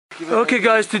Okay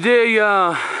guys, today,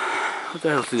 what the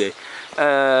hell is today?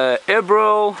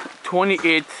 April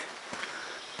 28th,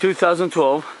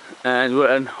 2012, and we're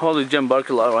at Holy Gem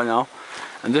parking lot right now.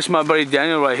 And this is my buddy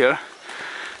Daniel right here.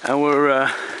 And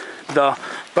we're, the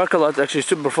parking lot's actually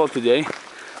super full today.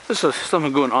 There's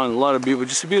something going on, a lot of people,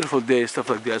 just a beautiful day,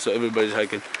 stuff like that, so everybody's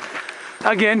hiking.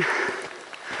 Again,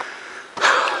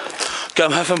 okay,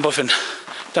 I'm having buffing.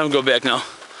 Time to go back now.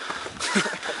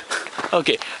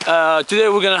 Okay, today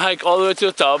we're gonna hike all the way to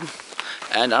the top,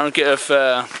 and I don't care if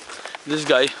this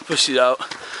guy pushes it out,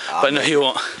 but no, he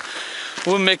won't.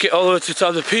 We'll make it all the way to the top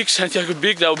of the peak, Santiago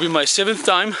Peak. That will be my 7th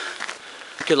time.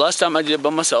 Okay, last time I did it by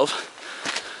myself,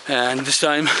 and this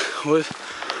time with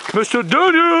Mr.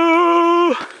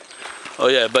 Daniel. Oh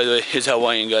yeah, by the way, he's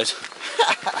Hawaiian, guys.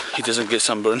 He doesn't get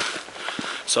sunburned.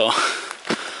 So,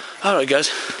 alright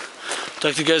guys,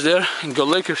 talk to you guys there, and go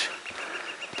Lakers.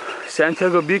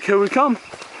 Santiago Peak, here we come.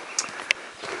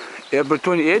 April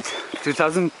 28th,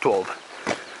 2012.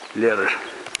 Later.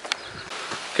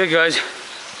 Okay guys,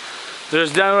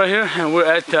 there's Dan right here, and we're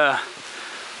at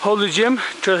Holy Gem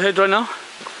trailhead right now.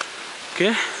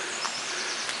 Okay,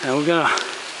 and we're gonna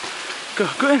go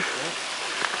in.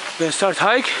 We're gonna start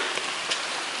hike.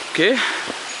 Okay,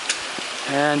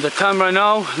 and the time right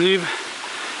now, leave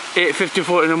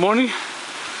 8:54 in the morning.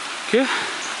 Okay.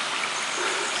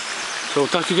 So we'll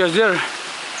talk to you guys there.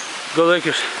 Go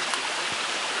Lakers.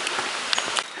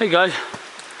 Hey guys,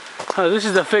 this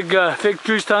is the fig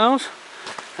trees tunnels,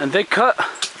 and they cut a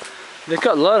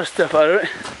lot of stuff out of it,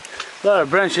 a lot of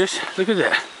branches. Look at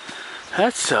that.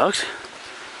 That sucks.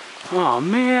 Oh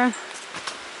man,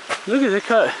 look at the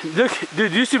cut. Look,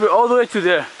 dude, it used to be all the way to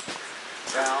there.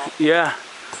 Wow. Yeah,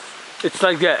 it's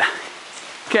like that.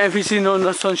 Can't even see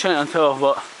no sunshine on top,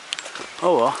 but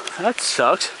oh well, that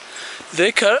sucks.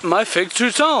 They cut my fig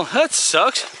tree tunnel. That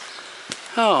sucks.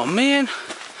 Oh man.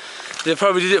 They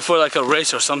probably did it for like a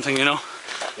race or something, you know,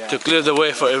 yeah, to clear the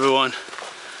way for everyone.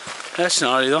 That's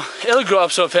gnarly though. It'll grow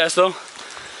up so fast though.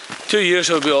 2 years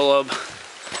it'll be all up.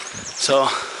 So,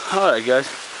 alright guys.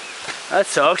 That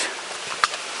sucks.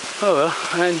 Oh well.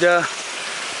 And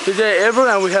today April,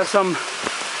 and we have some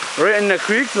rain in the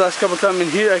creek. The last couple times in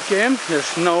here I came, there's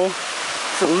snow.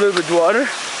 It's a little bit water.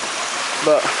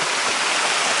 But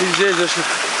these days there's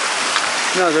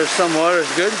some water.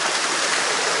 It's good.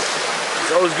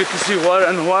 It's always good to see water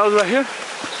in the wild right here,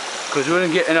 because we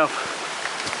didn't get enough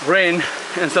rain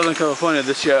in Southern California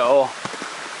this year at all.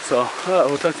 So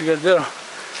we'll talk to you guys there.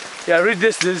 Yeah, read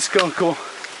this. This is kind of cool.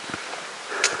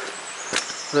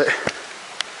 But,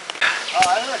 oh,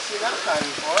 I've never seen that kind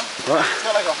before. What? It's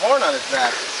got like a horn on his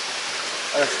back.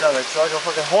 On his stomach. It's like a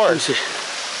fucking horn. Let me see.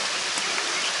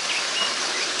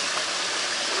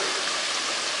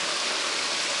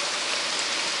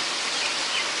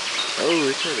 Oh,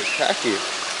 it's trying to attack you.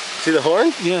 See the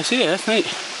horn? Yeah, I see it. That's neat.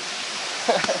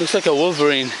 Looks like a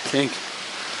Wolverine thing.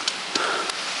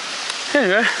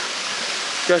 Anyway,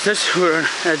 guys, we're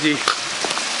at the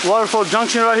waterfall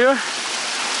junction right here.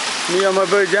 Me and my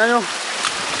buddy Daniel.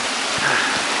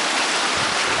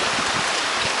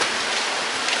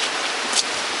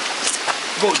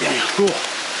 Go, Daniel. Go.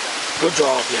 Good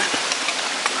job, Daniel.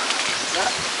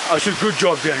 I said, good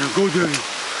job, Daniel. Go, Daniel.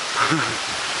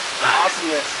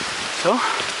 Awesomeness. So,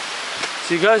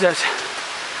 see guys,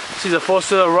 see the falls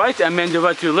to the right and main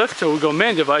divide to the left, so we go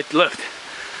main divide left.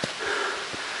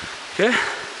 Okay,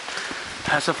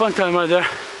 that's a fun time right there.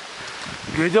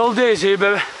 Good old days here,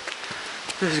 baby.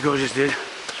 This is gorgeous, dude.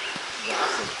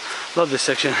 Awesome. Love this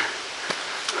section.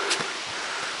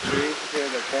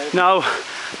 Now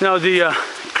the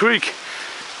creek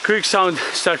sound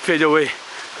start fade away,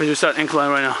 because we start incline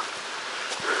right now.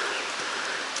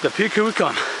 The peak, here we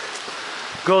come.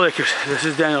 Go Lakers. This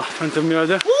is Daniel in front of me right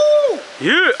there. Woo!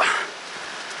 Yeah!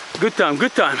 Good time,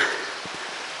 good time.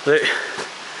 Wait.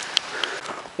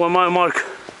 1 mile mark.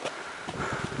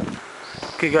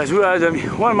 Okay guys, we're at the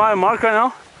 1 mile mark right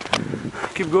now.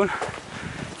 Keep going.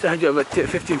 So I do about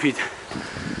 15 feet. Oh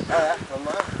yeah, 1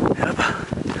 mile? Yep.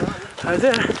 Right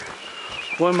there.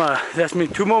 1 mile. That's me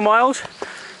 2 more miles.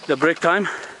 The break time.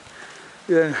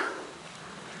 Then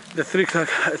the 3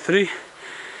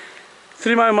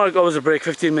 mile mark, always a break,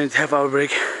 15 minutes, half-hour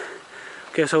break.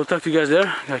 Okay, so we'll talk to you guys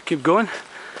there. Gotta keep going.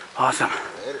 Awesome.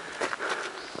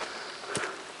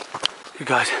 Okay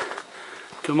guys,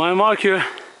 2 mile mark here.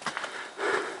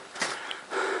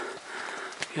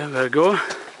 Yeah, gotta go.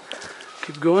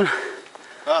 Keep going.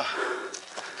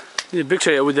 Need a big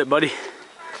shot with that, buddy.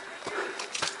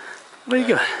 What do you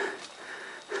got?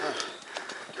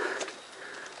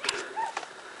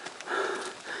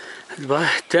 It's about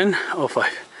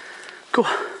 10:05. Cool.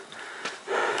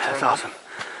 That's awesome.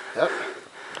 Yep.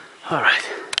 Alright,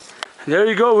 there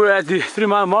you go, we're at the 3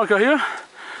 mile marker here.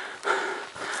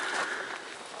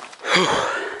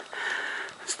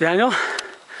 It's Daniel.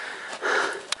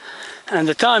 And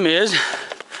the time is,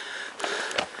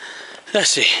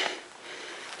 let's see,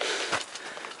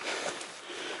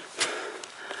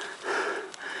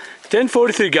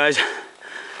 10:43, guys.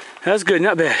 That's good,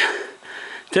 not bad.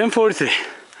 10:43.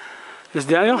 This is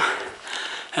Daniel.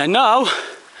 And now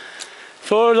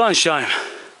for lunchtime.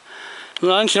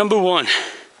 Lunch number 1.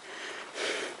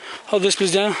 Hold this,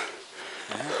 please, Daniel.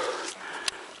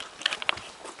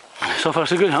 So far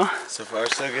so good, huh? So far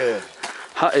so good.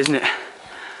 Hot, isn't it?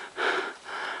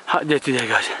 Hot day today,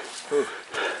 guys. Ooh.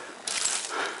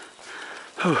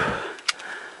 Ooh.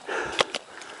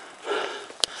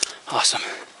 Awesome.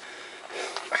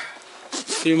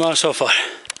 3 miles so far.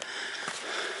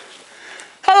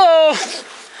 Hello!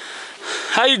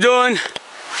 How you doing?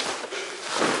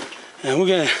 And we're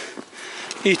gonna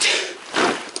eat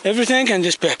everything in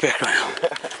this backpack right now.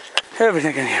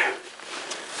 Everything in here.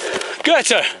 Good,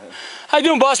 sir. How you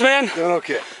doing, boss man? Doing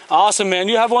okay. Awesome, man.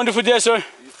 You have a wonderful day, sir.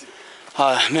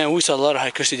 Man, we saw a lot of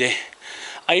hikers today.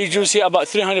 I usually see about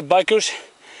 300 bikers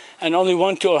and only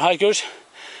 1-2 hikers.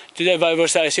 Today, vice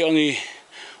versa, I see only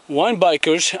 1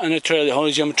 bikers on the trail, the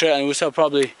Holy Gym trail, and we saw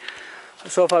probably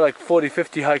so far like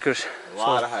 40-50 hikers. A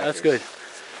lot of hikers. That's good.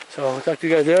 So we'll talk to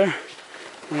you guys there.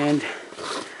 And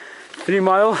 3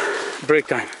 mile break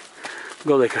time.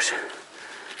 Go Lakers.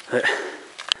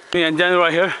 Me and Dan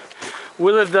right here.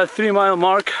 We lived that 3 mile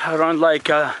mark around like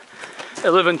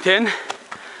 11:10.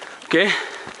 Okay,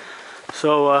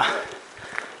 so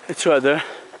it's right there.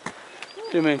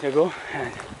 2 minutes ago,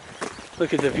 and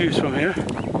look at the views from here.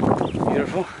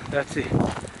 Beautiful. That's it.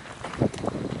 Look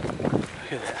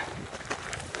at that.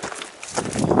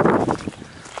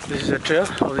 This is a trail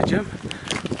of the gym.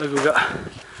 Look, we got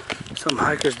some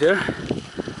hikers there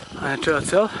on the trail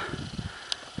itself.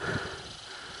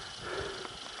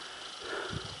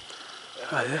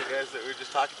 Right there. The guys that we were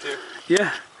just talking to.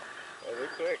 Yeah. Oh,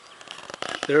 they're quick.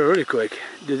 They're really quick.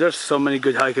 Dude, there's so many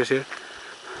good hikers here.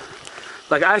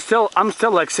 Like I'm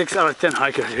still like 6 out of 10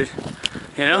 hikers, dude.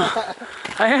 You know?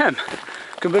 I am.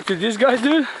 Compared to these guys,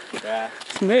 dude. Yeah.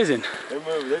 It's amazing. They're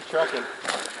moving, they're trucking.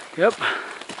 Yep.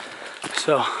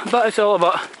 So, but it's all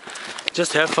about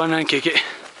just have fun and kick it.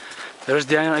 There's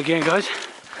Daniel again, guys.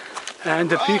 And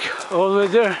the peak all the way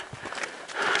there.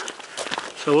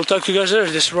 So we'll talk to you guys there.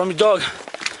 This is Ramidogg.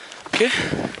 Okay?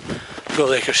 Go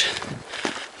Lakers.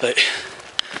 Like,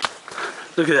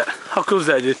 look at that. How cool is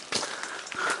that, dude?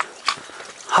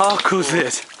 How cool is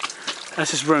this?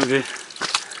 That's a spring, dude.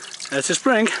 That's a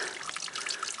spring.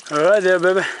 Alright there,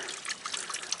 baby.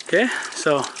 Okay,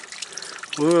 so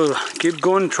we'll keep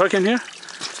going trucking here.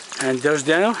 And there's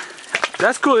Daniel.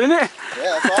 That's cool, isn't it?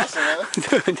 Yeah, that's awesome, man.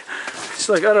 Dude, it's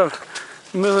like out of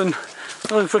million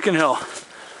freaking hell.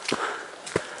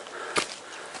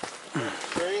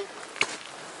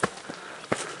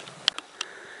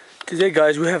 Today,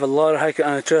 guys, we have a lot of hiking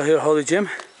on the trail here, Holy Gym.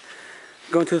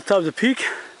 Going to the top of the peak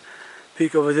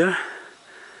over there.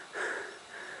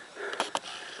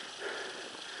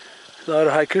 A lot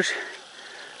of hikers.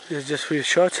 This is just for your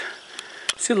shots.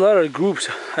 See a lot of groups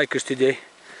of hikers today,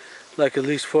 like at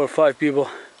least 4 or 5 people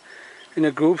in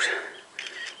the groups.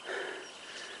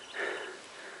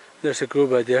 There's a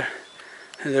group right there,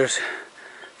 and there's a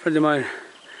friend of mine,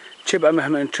 Chip. I met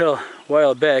him on the trail a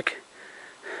while back.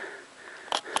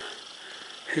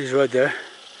 He's right there.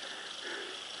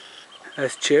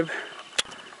 That's Chip.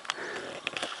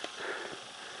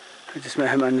 I just met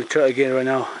him on the trail again right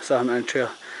now. I saw him on the trail.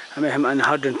 I met him on the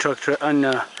Hardin truck trail. On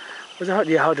was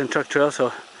it Hardin truck trail?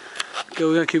 So okay,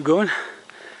 we're gonna keep going.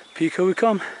 Peak, here we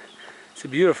come. It's a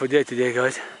beautiful day today,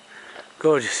 guys.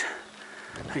 Gorgeous.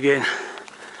 Again,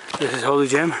 this is Holy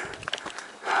Gym.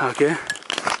 Okay,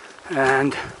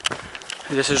 and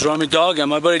this is Ramidogg, and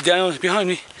my buddy Daniel is behind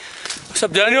me. What's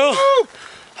up, Daniel? Woo!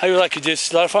 How you like it?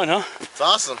 It's a lot of fun, huh? It's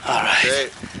awesome. All right.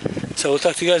 Great. So we'll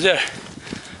talk to you guys there.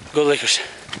 Go Lakers.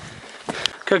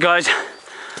 Okay, guys.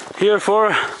 Here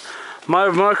for my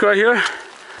mark right here.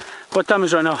 What time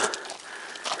is it right now?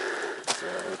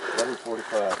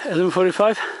 11:45.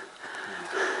 11:45.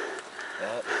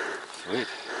 Sweet.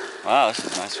 Wow, this is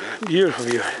a nice view. Beautiful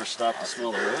view. Never stopped to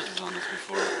smell the roses on this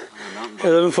before.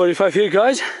 11:45 here,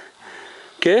 guys.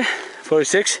 Okay,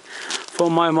 46 for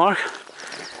my mark.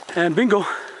 And bingo.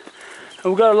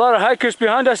 And we got a lot of hikers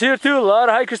behind us here too. A lot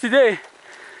of hikers today.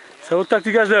 So we'll talk to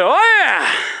you guys there. Oh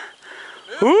yeah!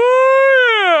 Ooh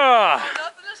yeah!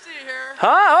 Nothing to see here.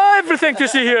 Huh? Oh, everything to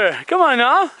see here. Come on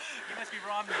now. You must be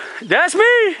Rami. That's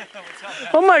me!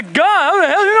 Oh my God, how the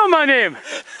hell do you know my name?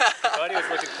 Buddy was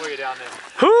looking for you down there.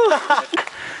 Who?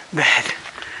 Bad.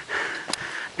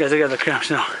 Guys, I got the cramps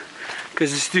now.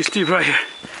 Because it's too steep right here.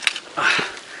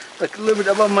 Like a little bit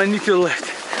above my knee to the left.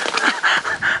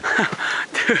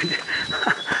 Dude.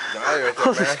 Right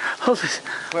Hold there, this, hold this.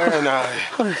 Where now?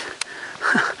 Hold this.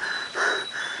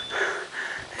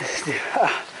 It's deep.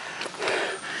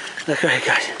 Look right here,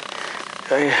 guys.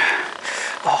 Right here.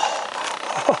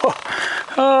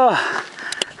 Oh.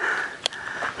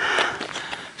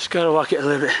 Just gotta walk it a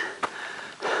little bit.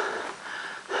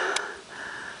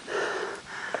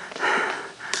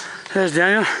 There's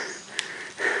Daniel.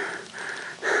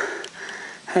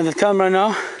 And the time right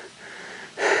now,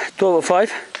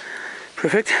 12:05.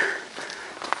 Perfect.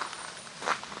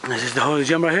 This is the whole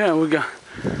gym right here, and we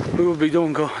will be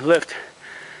doing go left.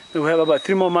 And we have about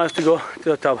 3 more miles to go to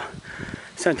the top,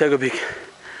 Santiago Peak.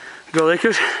 Go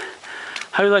Lakers.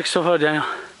 How do you like it so far, Daniel?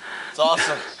 It's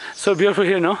awesome. So beautiful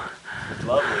here, no?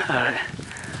 Lovely. All right.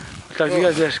 Talk to you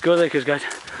guys there. Go Lakers, guys.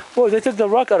 Whoa, they took the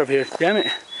rock out of here. Damn it.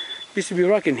 Used to be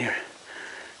rock in here.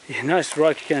 Yeah, nice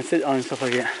rock you can sit on and stuff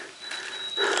like that.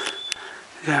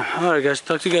 Damn. All right, guys.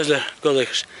 Talk to you guys later. Go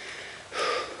Lakers.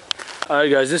 All right,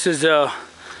 guys. This is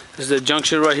the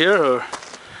junction right here, or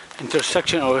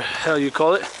intersection, or how you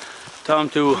call it. Time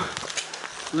to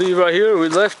leave right here. We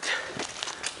left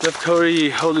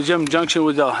Holy Gym Junction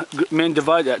with the main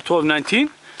divide at 12:19.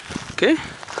 Okay,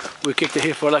 we kicked it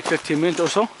here for like 15 minutes or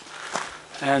so.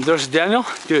 And there's Daniel.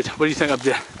 Dude, what do you think up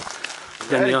there?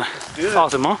 Daniel,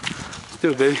 awesome, huh? Let's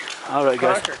do it, baby. All right,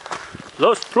 guys.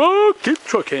 Let's keep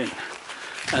trucking.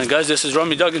 And guys, this is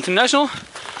Ramidogg International.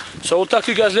 So we'll talk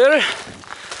to you guys later.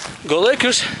 Go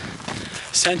Lakers.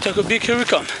 Santiago Peak, here we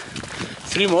come.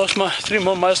 3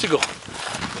 more miles to go.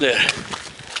 There.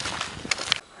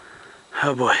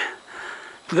 Oh boy.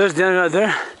 There's Daniel right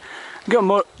there. Got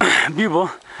more people.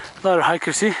 A lot of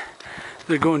hikers, see?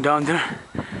 They're going down there.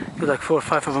 There's like 4 or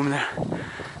 5 of them there.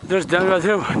 There's Daniel right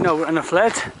there. Now we're in a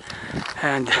flat.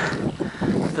 And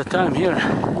the time here,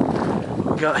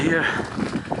 we got here,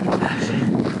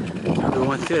 probably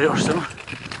 1:30 or so.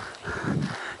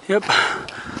 Yep,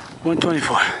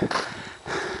 1:24.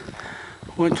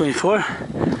 1:24.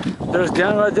 There's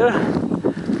Dan right there.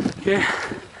 Okay,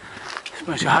 there's a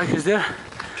bunch of hikers there.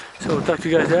 So we'll talk to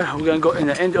you guys there. We're gonna go in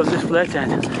the end of this flat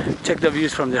and check the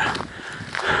views from there.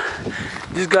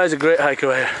 This guy's a great hiker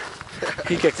right here.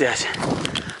 He kicked ass.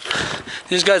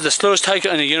 This guy's the slowest hiker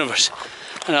in the universe,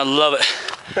 and I love it.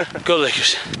 Go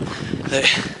Lakers. Hey.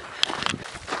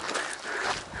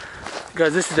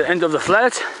 Guys, this is the end of the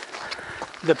flat.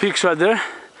 The peak's right there.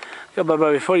 Got about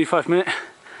probably 45 minutes.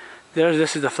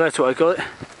 This is the flat, what I call it.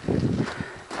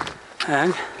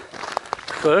 And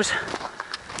of course,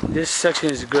 this section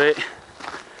is great.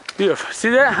 Beautiful. See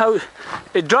that? How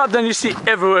it dropped and you see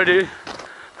everywhere, dude.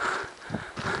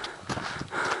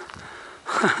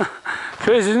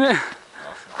 Crazy, isn't it?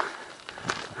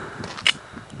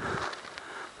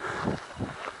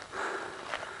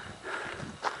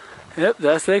 Yep,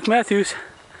 that's Lake Matthews.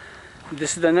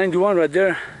 This is the 91 right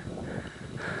there.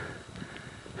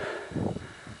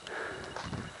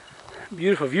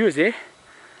 Beautiful views, eh?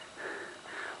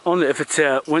 Only if it's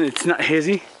when it's not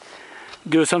hazy.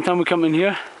 Dude, sometimes we come in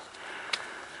here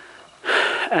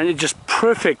and it's just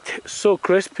perfect, so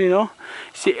crisp, you know.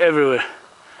 You see everywhere.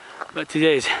 But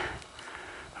today's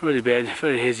really bad,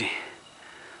 very hazy.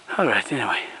 All right,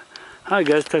 anyway. Alright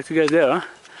guys, talk to you guys there, huh?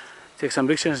 Take some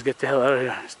pictures, get the hell out of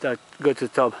here. Start, go to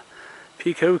the top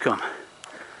peak, here we come.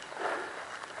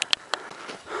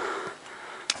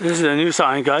 This is a new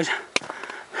sign, guys.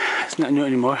 It's not new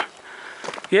anymore.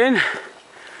 Again,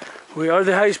 we are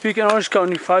the highest peak in Orange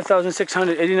County,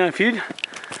 5,689 feet.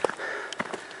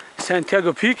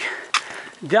 Santiago Peak.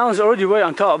 Down's already way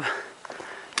on top.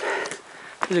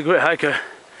 He's a great hiker.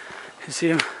 You see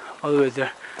him all the way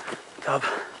there, top.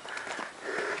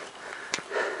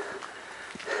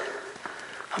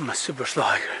 I'm a super slow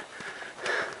hiker.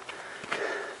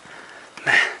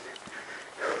 Man.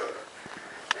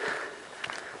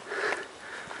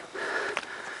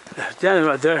 Down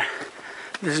right there.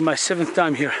 This is my 7th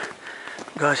time here.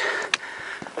 God,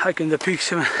 hiking the peak,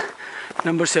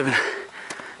 number 7.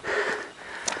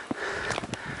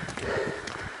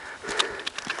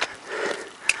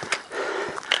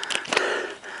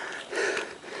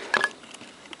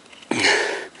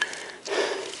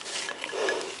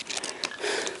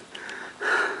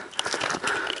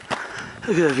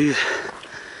 Look at that view.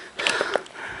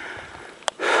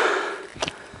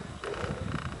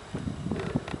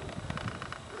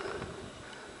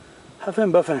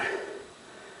 Huffing buffing.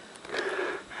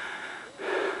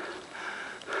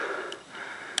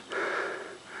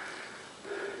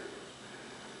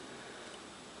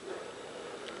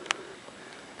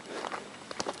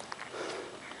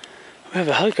 We have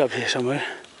a helicopter here somewhere.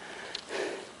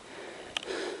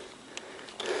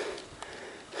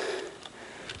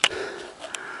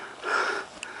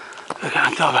 Look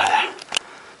on top of there.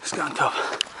 Let's go on top.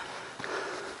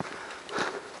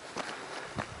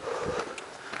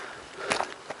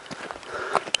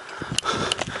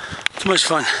 Too much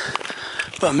fun.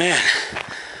 But man,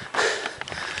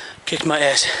 kicked my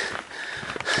ass.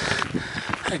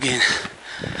 Again.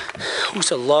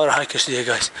 Almost a lot of hikers today,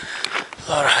 guys. A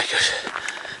lot of hikers.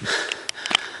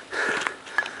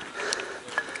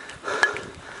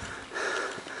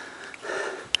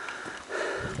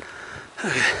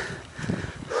 Okay.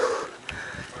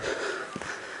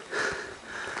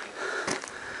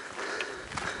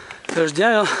 There's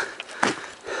Daniel.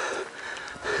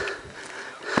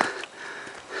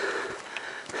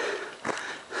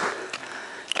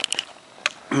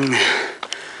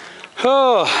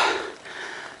 Oh.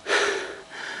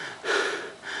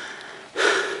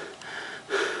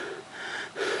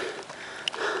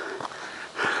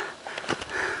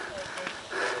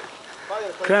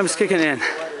 Cramps kicking in.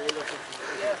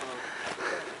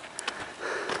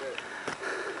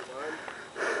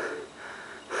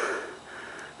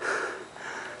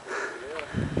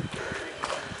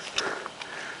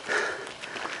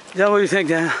 Dan, what do you think,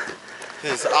 Dan?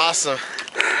 It's awesome.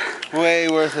 Way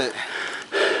worth it.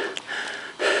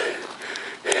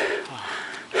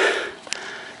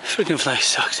 Freaking fly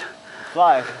sucks.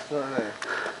 Fly, still there.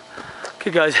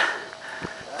 Okay, guys,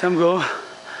 time to go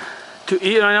to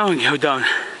eat right now and go down.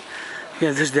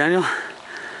 Yeah, this is Daniel.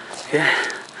 Okay,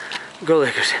 go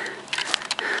Lakers.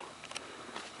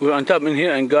 We're on top in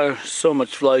here and got so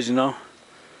much flies, you know.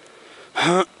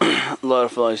 A lot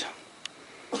of flies.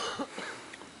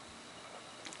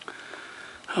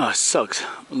 Oh, it sucks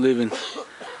leaving.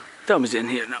 Tommy's in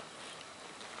here now.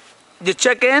 Did you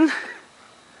check in?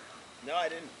 No, I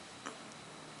didn't.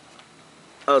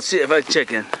 I'll see if I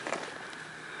check in.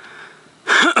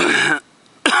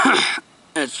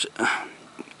 It's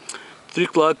 3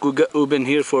 o'clock. We've been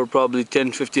here for probably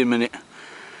 10-15 minutes.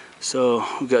 So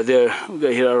we got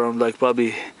here around like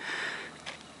probably,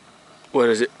 what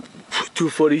is it,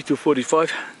 2:40,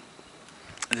 2:45.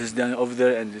 This is down over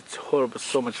there and it's horrible,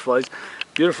 so much flies.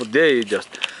 Beautiful day, just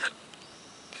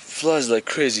flies like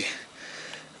crazy.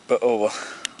 But oh well,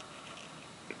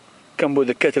 come with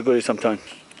the category sometimes.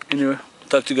 Anyway,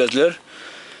 talk to you guys later.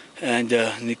 And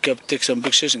need to take some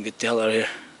pictures and get the hell out of here.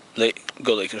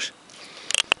 Go Lakers.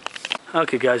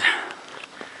 Okay guys,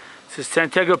 this is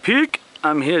Santiago Peak.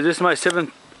 I'm here, this is my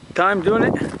 7th time doing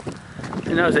it.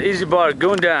 And now it's an easy bar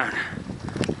going down.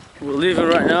 We're leaving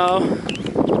right now.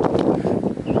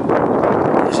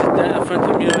 This is down in front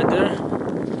of me right there.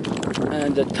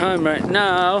 And the time right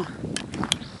now,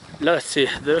 let's see,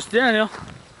 there's Daniel.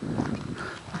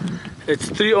 It's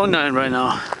 3:09 right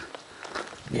now.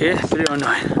 Okay,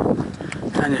 3:09.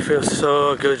 And it feels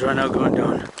so good right now going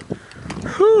down.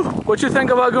 Whew, what you think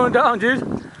about going down, dude?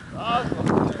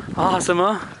 Awesome. Awesome,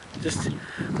 huh? Just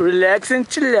relaxing,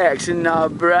 chillaxing now,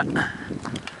 bruh.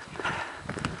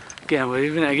 Again, we're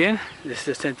leaving again. This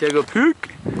is Santiago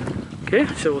Peak. Okay,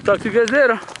 so we'll talk to you guys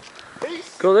later.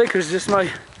 Peace. Go Lakers, this is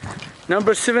my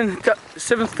number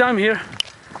 7th time here.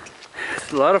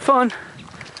 It's a lot of fun.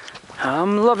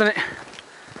 I'm loving it.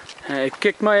 It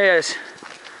kicked my ass.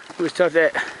 We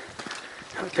started at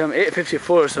time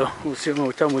 8:54, so we'll see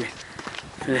what time we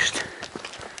finished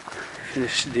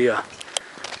the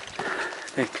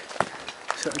thing.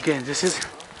 So again, this is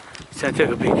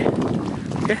Santiago Peak.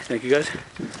 Okay, thank you guys.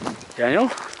 Daniel,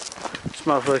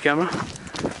 smile for the camera.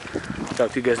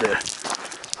 Talk to you guys later.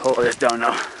 Hold this down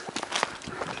now.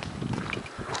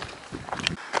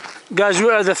 Guys,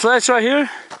 we're at the flats right here.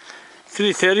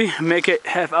 3:30, make it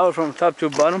half hour from top to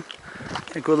bottom.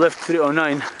 I think we left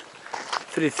 3:09.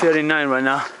 3:39 right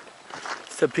now.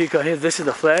 It's the peak out here. This is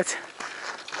the flat.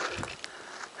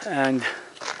 And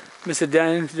Mr.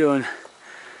 Dan's doing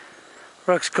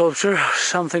rock sculpture or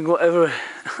something, whatever.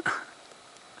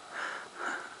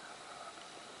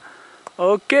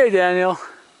 Okay, Daniel.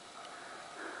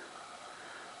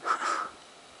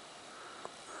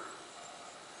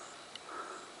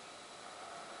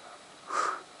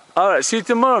 Alright, see you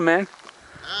tomorrow, man.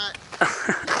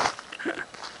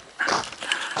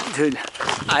 Dude,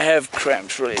 I have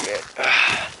cramps really bad.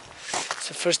 It's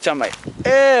the first time I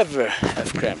ever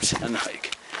have cramps on a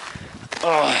hike.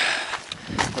 Oh,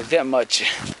 like that much.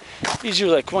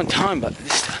 Usually like one time, but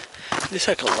this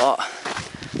hike a lot.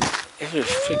 Every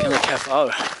freaking like half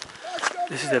hour.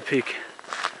 This is the peak.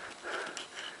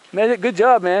 Made it, good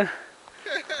job, man.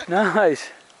 Nice.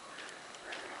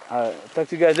 Alright, I'll talk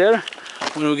to you guys later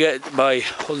when we get by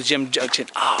Holy Gem Junction.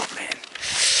 Oh man.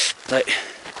 Like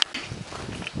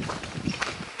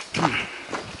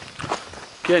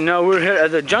Okay, now we're here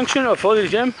at the junction of Holy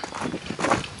Gem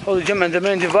and the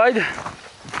main divide.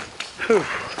 Whew.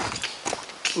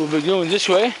 We'll be going this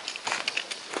way,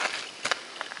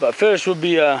 but first we'll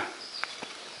be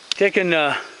taking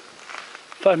a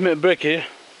 5-minute break here.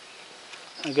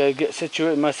 I gotta get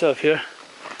situated myself here.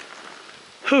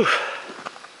 Whew.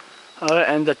 Alright,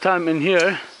 and the time in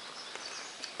here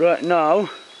right now,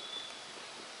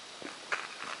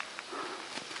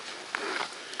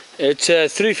 it's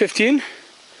 3:15.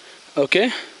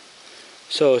 Okay,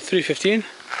 so 3:15.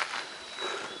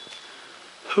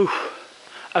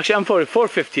 Actually, I'm sorry,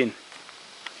 4:15.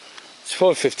 It's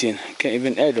 4:15. Can't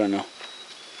even add right now.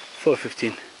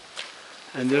 4:15.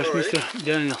 And there's Mr.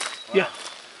 Daniel. Wow. Yeah.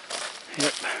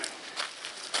 Yep.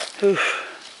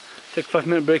 Take a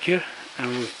 5-minute break here,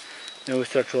 and then we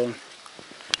start rolling.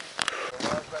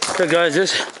 So guys,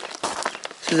 this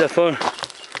is a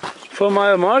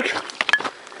 4-mile mark.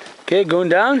 Okay, going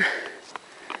down.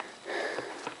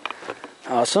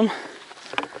 Awesome.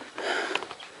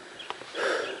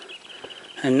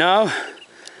 And now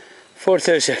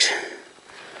 4:36.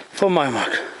 4-mile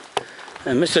mark.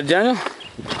 And Mr. Daniel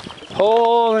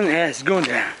hauling ass going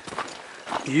down.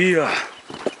 Yeah.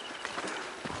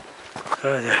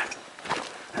 Right there.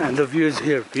 And the views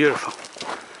here, beautiful.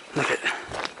 Look at that.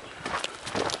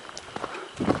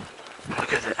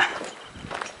 Look at that.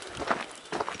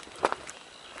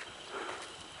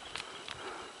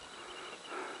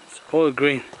 It's all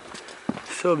green.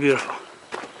 So beautiful.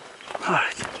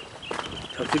 Alright.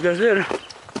 Talk to you guys later.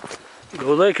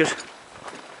 Go Lakers.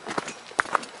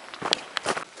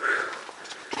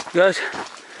 Guys,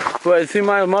 we're at the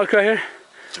 3-mile mark right here.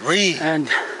 3. And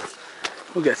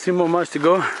we've got 3 more miles to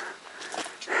go.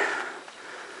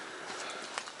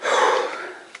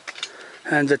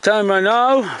 And the time right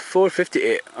now,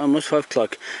 4:58, almost 5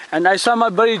 o'clock. And I saw my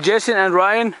buddy Jason and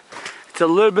Ryan. It's a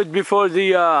little bit before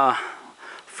the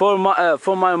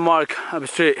 4-mile mark up the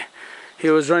street. He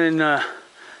was running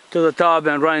to the top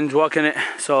and Ryan's walking it,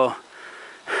 so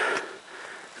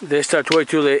they start way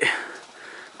too late.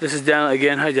 This is Daniel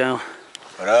again. Hi Daniel.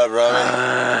 What up,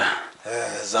 Roman?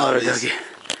 Zombies.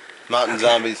 Mountain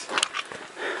zombies.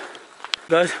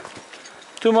 Guys,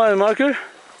 2-mile marker,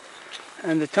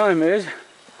 and the time is.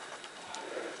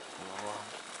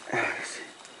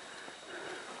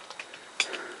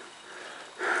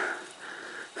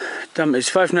 Time is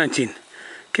 5:19.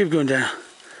 Keep going down.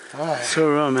 Alright. So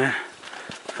wrong, man.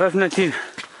 5:19.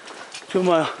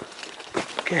 2-mile.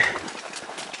 Okay.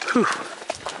 Whew.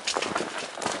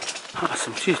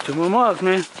 Awesome. Jeez, 2 more miles,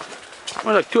 man.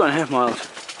 More like 2.5 miles.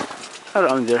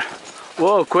 Around there.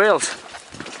 Whoa, quails.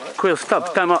 What? Quails, stop.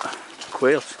 Oh. Time out.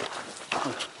 Quails.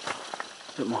 Oh.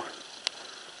 A bit more.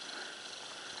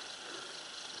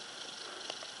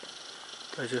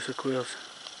 That's just the quails.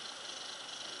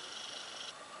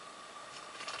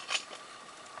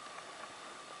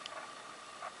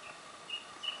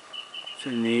 So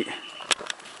neat.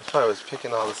 That's why I was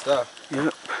picking all the stuff.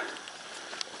 Yep.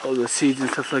 All the seeds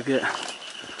and stuff like that.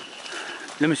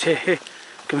 Let me say, hey,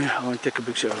 come here, I want to take a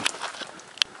picture of them.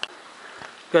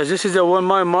 Guys, this is the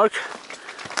 1-mile mark,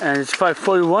 and it's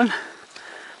 5:41,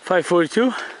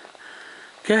 5:42.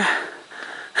 Okay.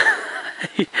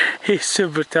 He's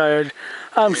super tired.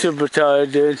 I'm super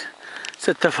tired, dude. It's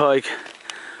a tough hike.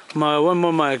 1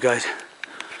 more mile, guys.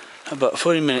 About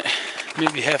 40 minutes,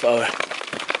 maybe half hour.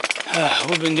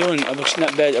 We've been doing,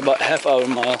 not bad, about half-hour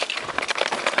mile.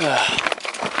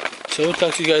 So we'll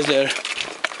talk to you guys later.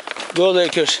 Go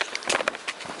Lakers.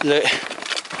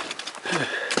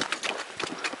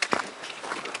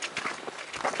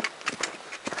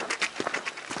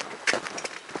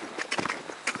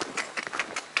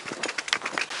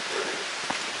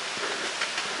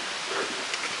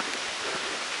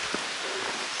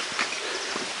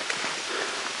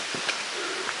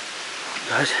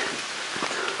 Guys,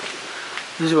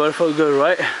 this is waterfall we go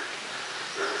right.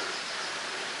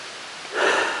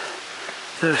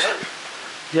 There's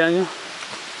Daniel,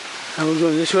 and we're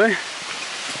going this way.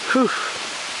 Whew.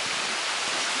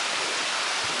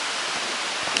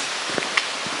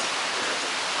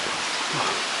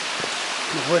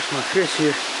 I'm gonna wash my face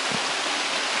here.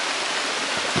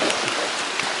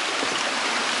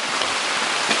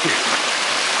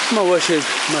 I'm gonna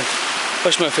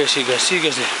wash my face here, guys. See you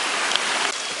guys later.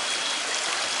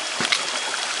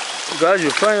 Guys,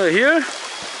 we're finally here.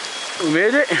 We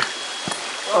made it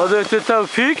all the way to the top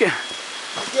peak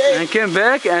and came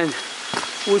back, and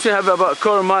we should have about a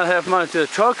quarter mile, half mile to the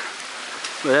truck,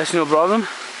 but that's no problem.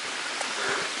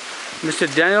 Mr.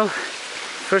 Daniel,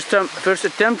 first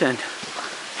attempt, and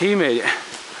he made it.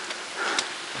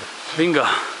 Bingo.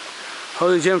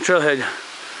 Holy Gem trailhead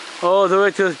all the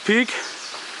way to the peak,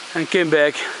 and came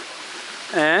back,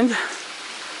 and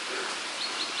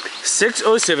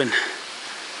 6:07.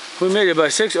 We made it by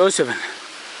 6:07,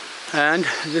 and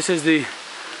this is the,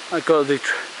 I call it the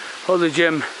Holy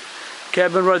Gem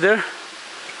cabin right there.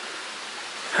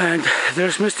 And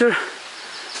there's Mr.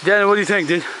 Danny. What do you think,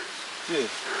 dude? Dude,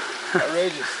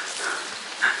 outrageous.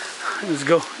 Let's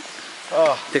go.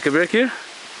 Oh. Take a break here.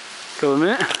 Couple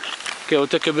minutes. Okay, we'll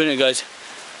take a minute, guys.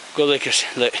 Go Lakers.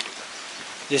 Like,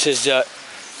 this is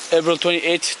April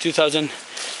 28th,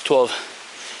 2012.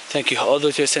 Thank you. All the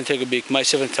way to Santiago Beach, my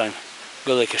 7th time.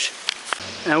 Go Lakers.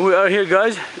 And we are here,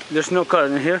 guys. There's no car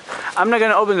in here. I'm not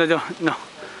gonna open the door. No.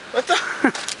 What the?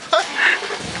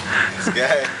 This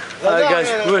guy. Alright, guys,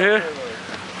 we're here.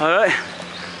 Alright.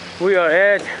 We are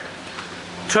at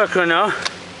truck right now.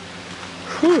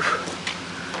 Whew.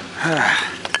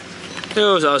 It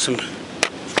was awesome.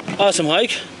 Awesome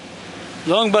hike.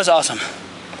 Long bus, awesome.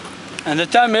 And the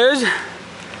time is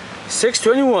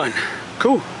 6:21.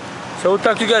 Cool. So we'll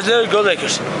talk to you guys later. Go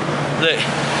Lakers. Later.